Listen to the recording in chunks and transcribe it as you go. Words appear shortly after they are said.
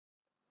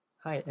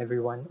Hi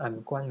everyone,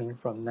 I'm Guan Ming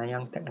from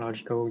Nanyang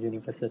Technological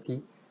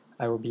University.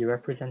 I will be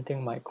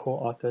representing my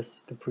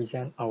co-authors to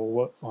present our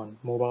work on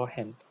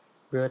MobileHand,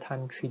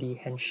 real-time 3D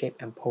hand shape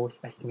and pose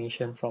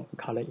estimation from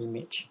color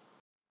image.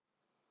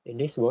 In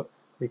this work,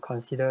 we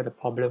consider the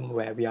problem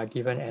where we are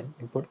given an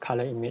input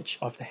color image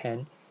of the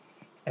hand,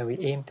 and we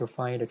aim to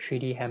find the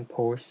 3D hand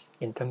pose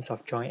in terms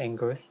of joint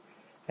angles,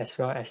 as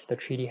well as the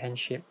 3D hand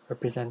shape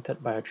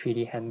represented by a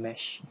 3D hand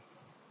mesh.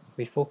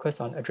 We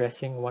focus on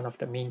addressing one of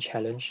the main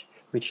challenge,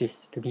 which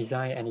is to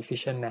design an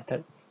efficient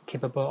method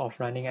capable of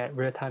running at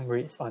real-time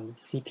rates on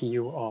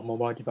CPU or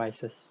mobile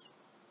devices.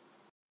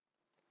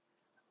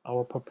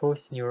 Our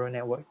proposed neural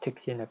network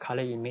takes in a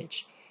color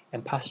image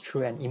and passes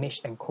through an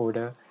image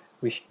encoder,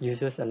 which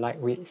uses a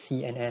lightweight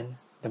CNN,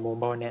 the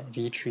MobileNet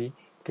V3,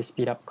 to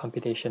speed up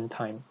computation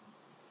time.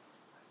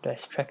 The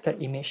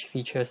extracted image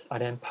features are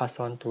then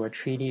passed on to a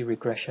 3D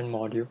regression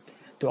module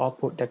to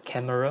output the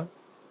camera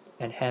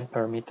and hand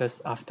parameters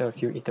after a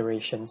few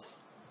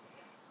iterations.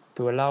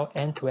 To allow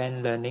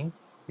end-to-end learning,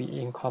 we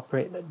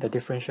incorporate the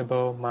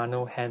differentiable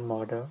Mano hand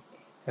model,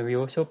 and we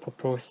also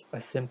propose a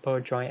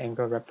simple joint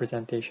angle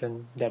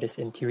representation that is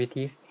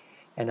intuitive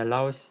and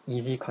allows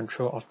easy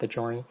control of the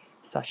joint,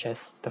 such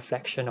as the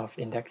flexion of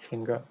index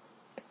finger.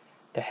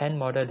 The hand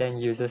model then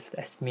uses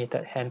the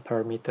estimated hand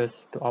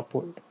parameters to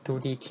output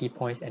 2D key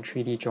points and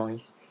 3D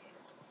joints.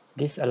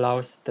 This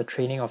allows the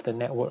training of the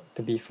network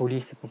to be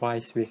fully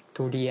supervised with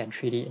 2D and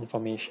 3D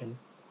information.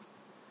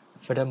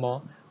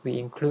 Furthermore, we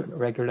include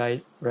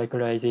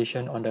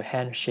regularization on the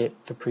hand shape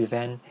to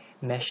prevent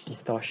mesh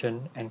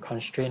distortion and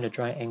constrain the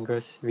joint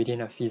angles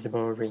within a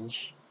feasible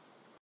range.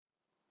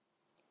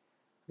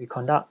 We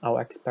conduct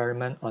our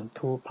experiment on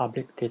two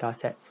public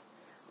datasets.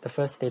 The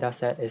first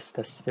dataset is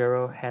the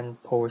Spheral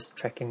Hand Pose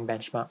Tracking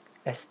Benchmark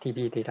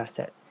 (STB)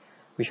 dataset,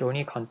 which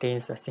only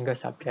contains a single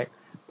subject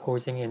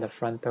posing in the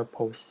frontal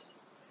pose,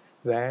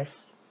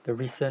 whereas the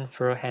recent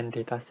Furrow Hand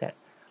dataset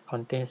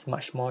contains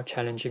much more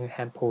challenging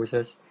hand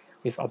poses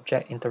with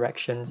object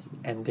interactions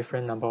and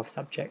different number of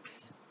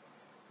subjects.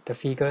 The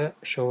figure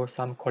shows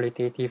some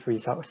qualitative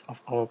results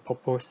of our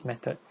proposed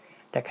method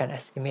that can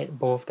estimate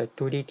both the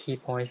 2D key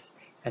points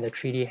and the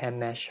 3D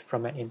hand mesh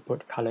from an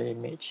input color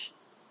image.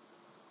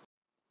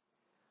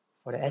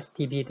 For the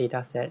STB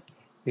dataset,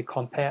 we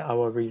compare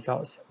our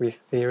results with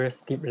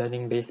various deep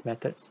learning-based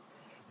methods,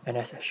 and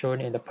as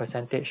shown in the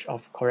percentage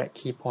of correct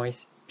key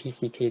points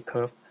PCK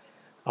curve,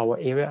 our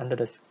area under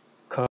the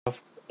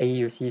curve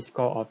AUC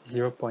score of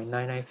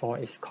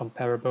 0.994 is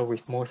comparable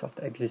with most of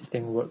the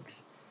existing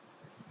works.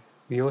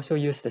 We also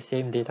use the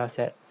same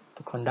dataset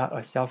to conduct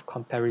a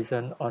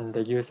self-comparison on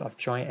the use of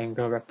joint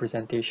angle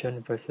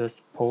representation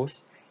versus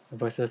pose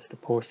versus the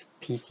pose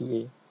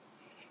PCA.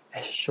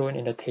 As shown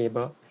in the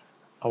table,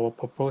 our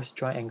proposed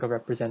joint angle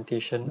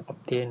representation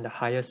obtained the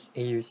highest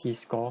AUC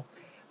score,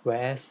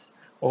 whereas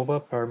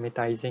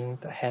over-parameterizing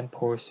the hand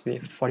pose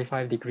with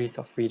 45 degrees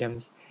of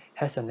freedoms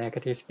has a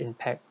negative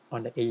impact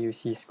on the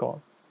AUC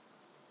score.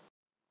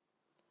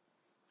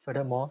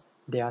 Furthermore,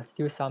 there are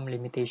still some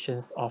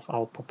limitations of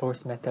our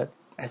proposed method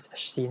as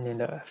seen in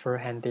the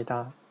Furrow-Hand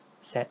data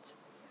set.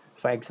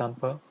 For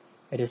example,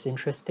 it is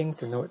interesting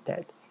to note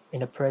that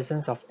in the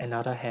presence of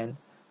another hand,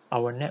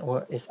 our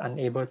network is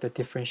unable to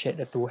differentiate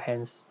the two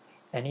hands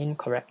and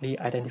incorrectly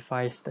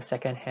identifies the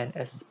second hand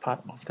as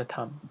part of the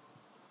thumb.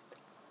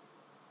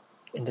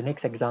 In the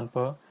next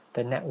example,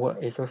 the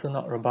network is also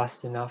not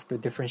robust enough to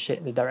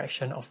differentiate the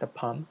direction of the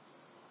palm,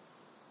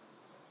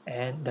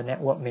 and the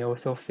network may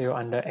also fail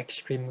under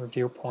extreme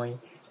viewpoint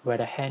where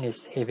the hand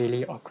is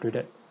heavily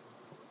occluded.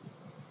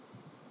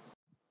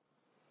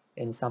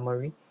 In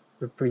summary,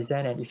 we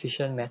present an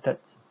efficient method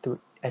to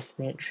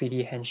estimate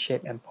 3D hand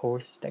shape and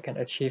pose that can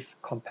achieve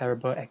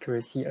comparable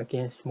accuracy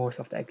against most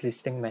of the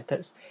existing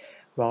methods,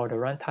 while the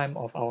runtime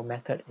of our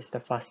method is the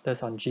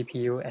fastest on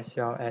GPU as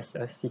well as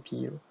a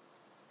CPU.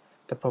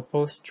 The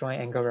proposed joint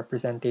angle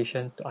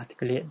representation to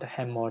articulate the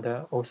hand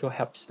model also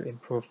helps to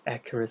improve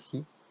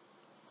accuracy.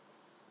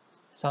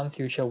 Some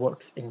future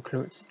works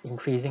includes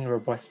increasing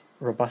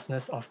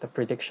robustness of the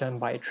prediction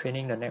by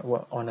training the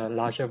network on a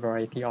larger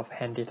variety of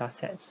hand data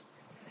sets,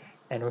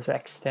 and also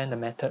extend the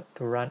method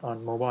to run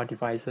on mobile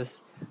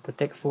devices to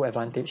take full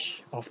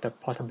advantage of the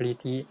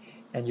portability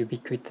and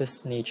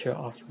ubiquitous nature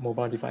of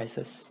mobile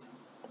devices.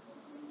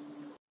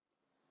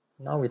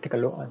 Now we take a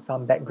look on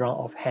some background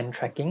of hand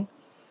tracking.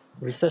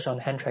 Research on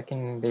hand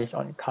tracking based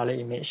on color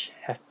image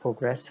have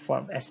progressed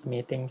from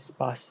estimating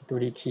sparse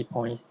 2D key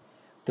points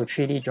to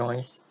 3D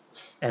joints,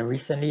 and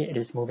recently it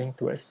is moving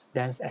towards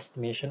dense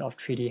estimation of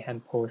 3D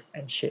hand pose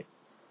and shape,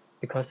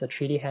 because a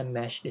 3D hand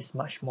mesh is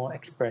much more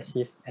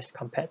expressive as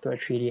compared to a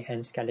 3D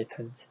hand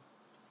skeleton.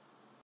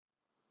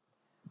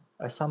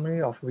 A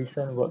summary of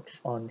recent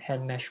works on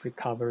hand mesh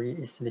recovery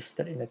is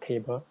listed in the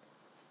table,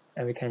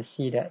 and we can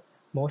see that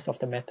most of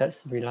the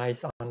methods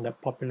relies on the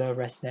popular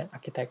ResNet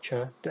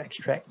architecture to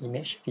extract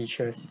image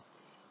features,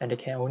 and they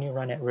can only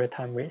run at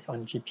real-time rates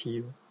on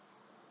GPU.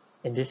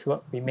 In this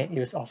work, we make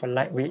use of a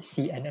lightweight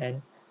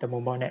CNN, the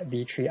MobileNet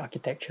V3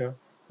 architecture,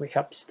 which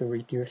helps to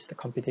reduce the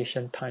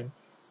computation time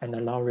and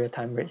allow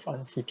real-time rates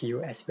on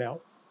CPU as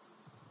well.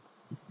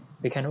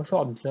 We can also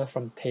observe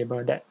from the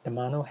table that the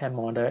MobileHand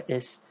model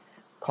is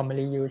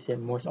commonly used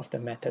in most of the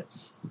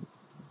methods.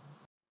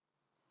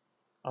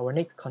 Our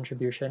next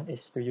contribution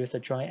is to use a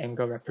joint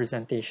angle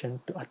representation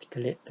to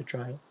articulate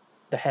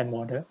the hand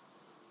model.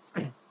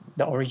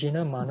 The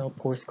original Mano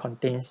pose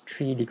contains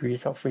 3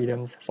 degrees of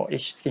freedoms for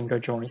each finger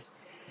joints,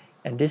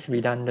 and these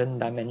redundant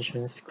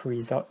dimensions could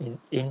result in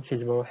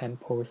infeasible hand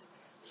pose,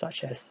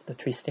 such as the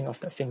twisting of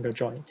the finger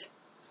joint.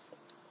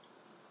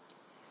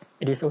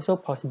 It is also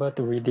possible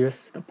to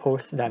reduce the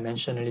pose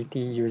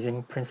dimensionality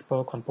using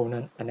principal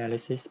component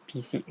analysis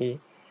 (PCA),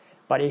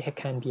 but it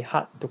can be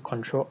hard to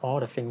control all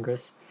the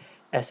fingers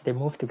as they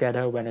move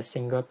together when a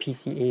single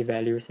PCA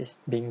value is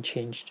being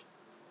changed.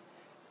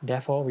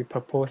 Therefore, we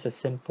propose a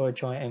simple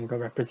joint angle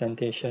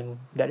representation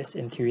that is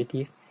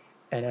intuitive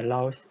and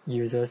allows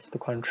users to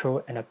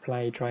control and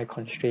apply joint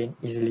constraint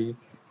easily,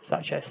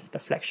 such as the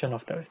flexion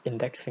of the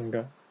index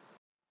finger.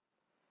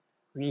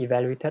 We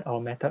evaluated our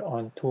method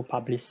on 2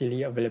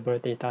 publicly available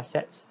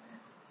datasets,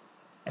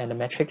 and the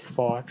metrics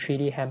for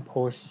 3D hand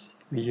pose,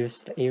 we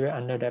used the area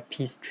under the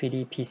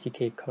 3D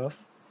PCK curve,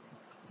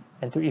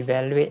 and to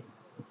evaluate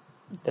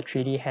the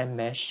 3D hand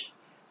mesh,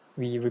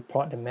 we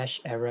report the mesh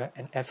error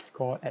and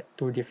F-score at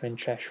 2 different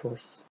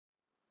thresholds.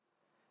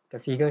 The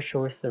figure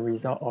shows the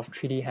result of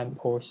 3D hand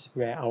pose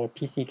where our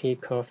PCK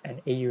curve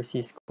and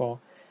AUC score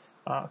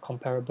are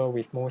comparable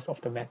with most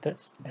of the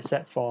methods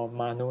except for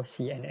Mano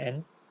C and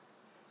N.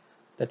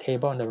 The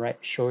table on the right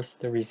shows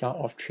the result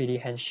of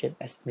 3D hand shape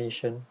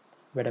estimation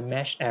where the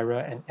mesh error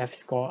and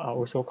F-score are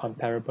also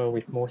comparable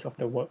with most of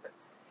the work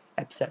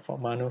except for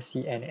Mano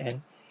C and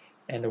N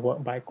and the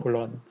work by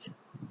Coulomb.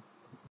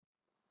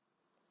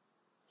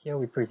 Here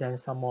we present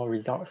some more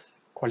results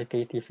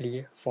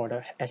qualitatively for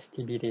the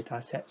STB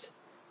datasets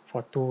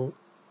for 2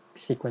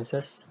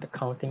 sequences, the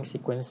counting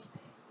sequence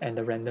and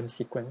the random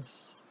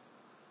sequence.